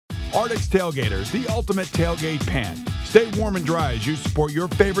Arctix Tail-Gaiters, the ultimate tailgate pant. Stay warm and dry as you support your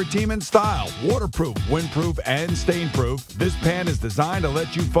favorite team in style. Waterproof, windproof, and stainproof, this pant is designed to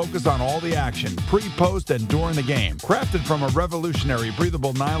let you focus on all the action, pre, post, and during the game. Crafted from a revolutionary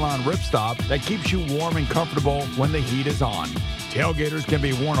breathable nylon ripstop that keeps you warm and comfortable when the heat is on. Tailgaters can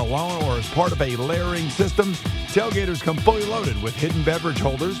be worn alone or as part of a layering system. Tailgaters come fully loaded with hidden beverage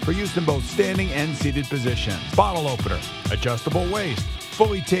holders for use in both standing and seated positions. Bottle opener, adjustable waist,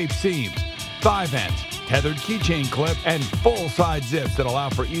 fully taped seams, thigh vents, tethered keychain clip, and full-side zips that allow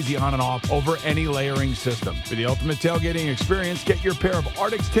for easy on and off over any layering system. For the ultimate tailgating experience, get your pair of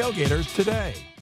Arctix Tail-Gaiters today.